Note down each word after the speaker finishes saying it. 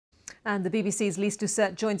And the BBC's Lise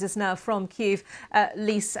Doucet joins us now from Kyiv.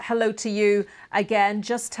 Lise, hello to you again.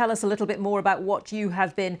 Just tell us a little bit more about what you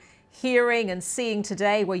have been hearing and seeing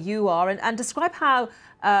today where you are, and describe how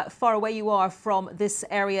far away you are from this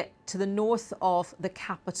area to the north of the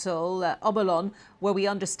capital, Obolon, where we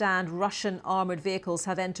understand Russian armoured vehicles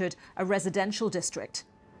have entered a residential district.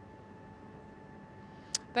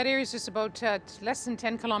 That area is just about less than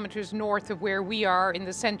 10 kilometers north of where we are in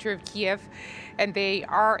the center of Kyiv, and they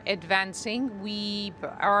are advancing. We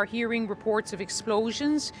are hearing reports of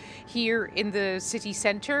explosions here in the city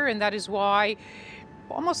center, and that is why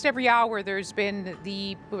almost every hour there's been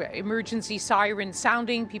the emergency siren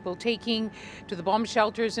sounding, people taking to the bomb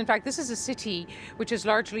shelters. In fact, this is a city which has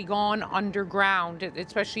largely gone underground,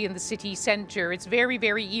 especially in the city center. It's very,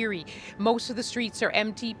 very eerie. Most of the streets are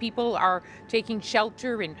empty. People are taking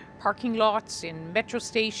shelter in parking lots, in metro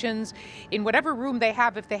stations, in whatever room they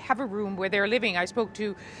have, if they have a room where they're living. I spoke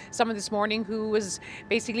to someone this morning who was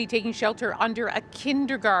basically taking shelter under a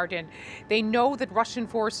kindergarten. They know that Russian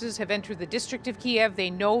forces have entered the district of Kyiv.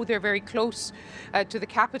 They know they're very close to the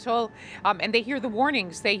capital, and they hear the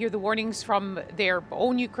warnings. They hear the warnings from their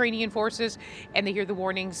own Ukrainian forces, and they hear the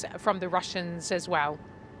warnings from the Russians as well.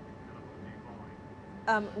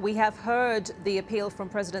 We have heard the appeal from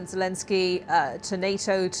President Zelensky to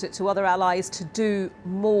NATO, to other allies to do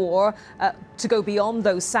more, to go beyond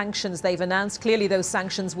those sanctions they've announced. Clearly, those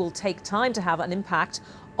sanctions will take time to have an impact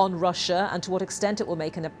on Russia, and to what extent it will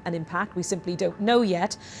make an impact, we simply don't know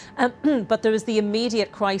yet. But there is the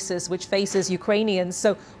immediate crisis which faces Ukrainians.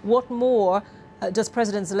 So what more does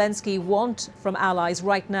President Zelensky want from allies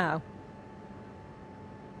right now?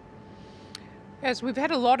 Yes, we've had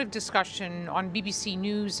a lot of discussion on BBC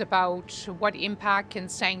News about what impact can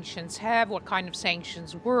sanctions have, what kind of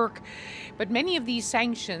sanctions work. But many of these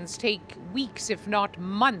sanctions take weeks, if not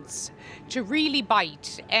months, to really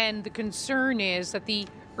bite. And the concern is that the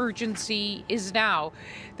urgency is now.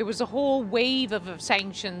 There was a whole wave of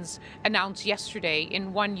sanctions announced yesterday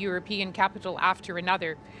in one European capital after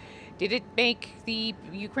another. Did it make the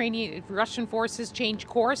Russian forces change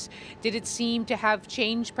course? Did it seem to have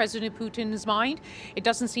changed President Putin's mind? It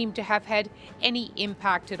doesn't seem to have had any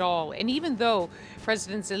impact at all. And even though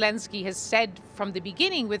President Zelensky has said from the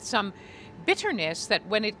beginning with some bitterness that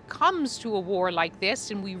when it comes to a war like this,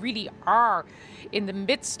 and we really are in the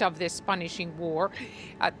midst of this punishing war,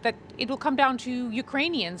 that it will come down to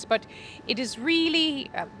Ukrainians. But it is really,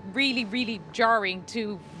 really jarring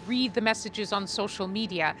to read the messages on social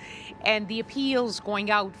media and the appeals going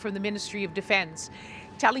out from the Ministry of Defense,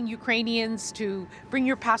 telling Ukrainians to bring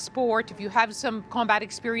your passport. If you have some combat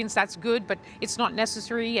experience, that's good, but it's not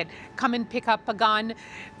necessary, and come and pick up a gun.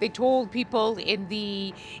 They told people in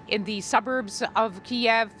the suburbs of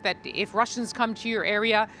Kyiv that if Russians come to your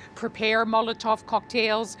area, prepare Molotov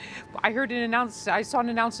cocktails. I saw an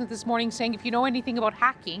announcement this morning saying if you know anything about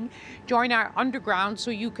hacking, join our underground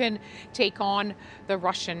so you can take on the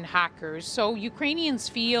Russian hackers. So Ukrainians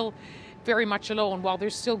feel very much alone, while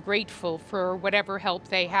they're still grateful for whatever help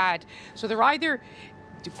they had. So they're either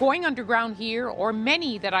going underground here, or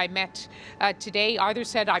many that I met today either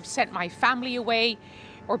said, I've sent my family away,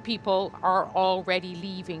 or people are already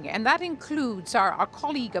leaving. And that includes a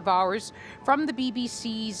colleague of ours from the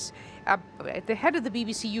BBC's, the head of the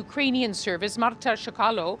BBC Ukrainian Service, Marta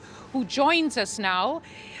Shokalo, who joins us now.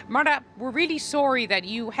 Marta, we're really sorry that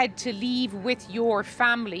you had to leave with your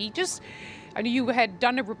family. I know you had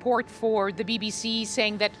done a report for the BBC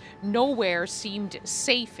saying that nowhere seemed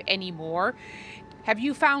safe anymore. Have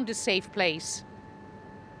you found a safe place?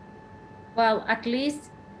 Well, at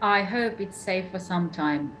least I hope it's safe for some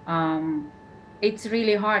time. It's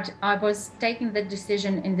really hard. I was taking the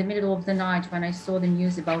decision in the middle of the night when I saw the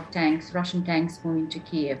news about tanks, Russian tanks moving to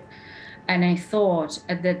Kyiv. And I thought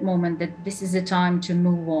at that moment that this is the time to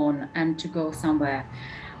move on and to go somewhere.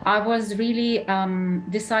 I was really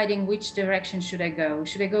deciding which direction should I go.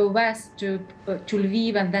 Should I go west to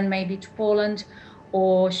Lviv and then maybe to Poland,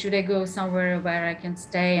 or should I go somewhere where I can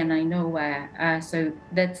stay and I know where? So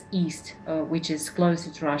that's east, which is closer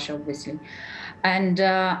to Russia, obviously. And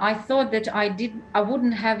I thought that I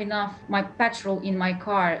wouldn't have enough my petrol in my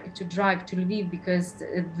car to drive to Lviv because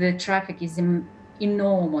the traffic is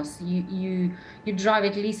enormous. You drive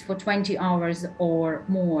at least for 20 hours or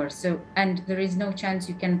more. So, and there is no chance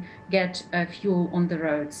you can get fuel on the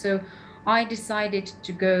road. So I decided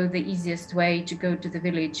to go the easiest way, to go to the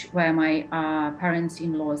village where my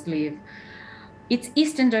parents-in-laws live. It's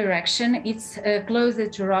eastern direction. It's closer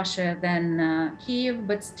to Russia than Kyiv,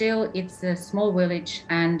 but still it's a small village,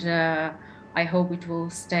 and I hope it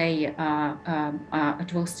will stay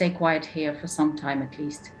quiet here for some time at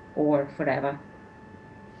least, or forever.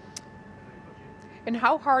 And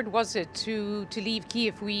how hard was it to leave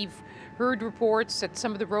Kyiv? We've heard reports that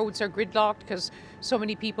some of the roads are gridlocked because so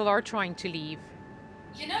many people are trying to leave.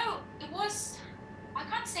 You know, I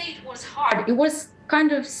can't say it was hard. It was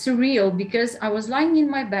kind of surreal because I was lying in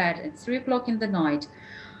my bed at 3 o'clock in the night,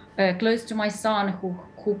 close to my son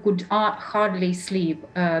who could hardly sleep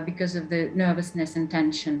because of the nervousness and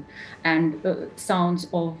tension and sounds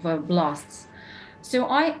of blasts. So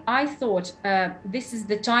I thought this is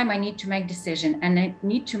the time I need to make decision and I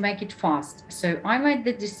need to make it fast. So I made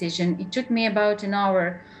the decision. It took me about an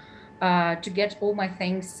hour to get all my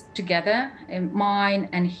things together, mine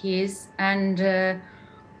and his, and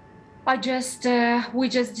we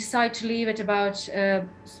just decided to leave it about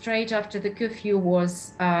straight after the curfew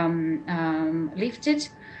was lifted.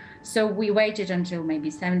 So we waited until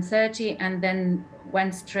maybe 7:30 and then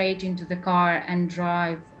went straight into the car and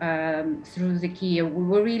drive through the Kyiv. We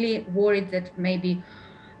were really worried that maybe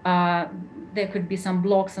there could be some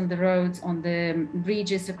blocks on the roads, on the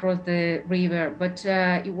bridges across the river, but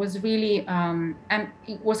it was really,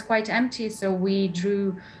 it was quite empty, so we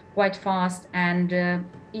drew quite fast, and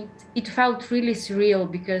it felt really surreal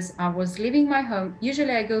because I was leaving my home.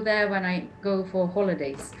 Usually I go there when I go for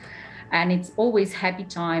holidays, and it's always happy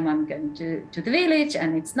time. I'm going to the village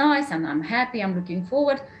and it's nice and I'm happy, I'm looking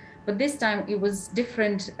forward. But this time it was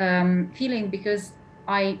different feeling because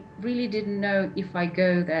I really didn't know if I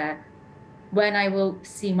go there when I will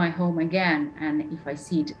see my home again and if I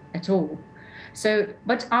see it at all. So,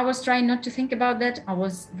 but I was trying not to think about that. I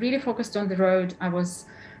was really focused on the road. I was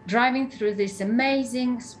driving through this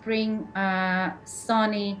amazing spring,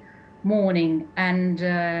 sunny morning, and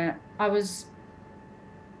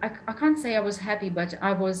I can't say I was happy, but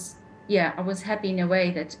I was happy in a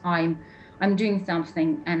way that I'm doing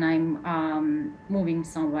something and I'm moving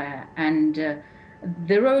somewhere. And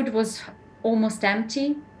the road was almost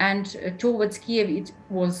empty, and towards Kyiv it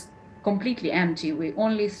was completely empty. We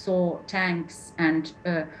only saw tanks and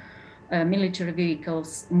military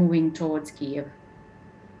vehicles moving towards Kyiv.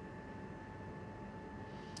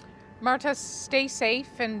 Marta, stay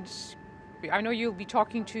safe, and I know you'll be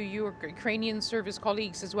talking to your Ukrainian service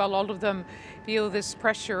colleagues as well. All of them feel this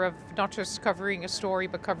pressure of not just covering a story,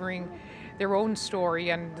 but covering their own story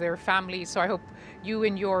and their families. So I hope you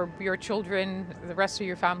and your children, the rest of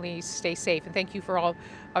your family, stay safe. And thank you for all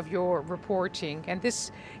of your reporting. And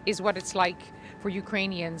this is what it's like for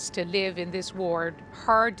Ukrainians to live in this war.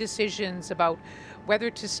 Hard decisions about whether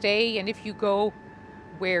to stay, and if you go,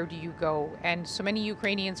 where do you go? And so many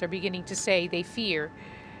Ukrainians are beginning to say they fear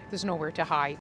there's nowhere to hide.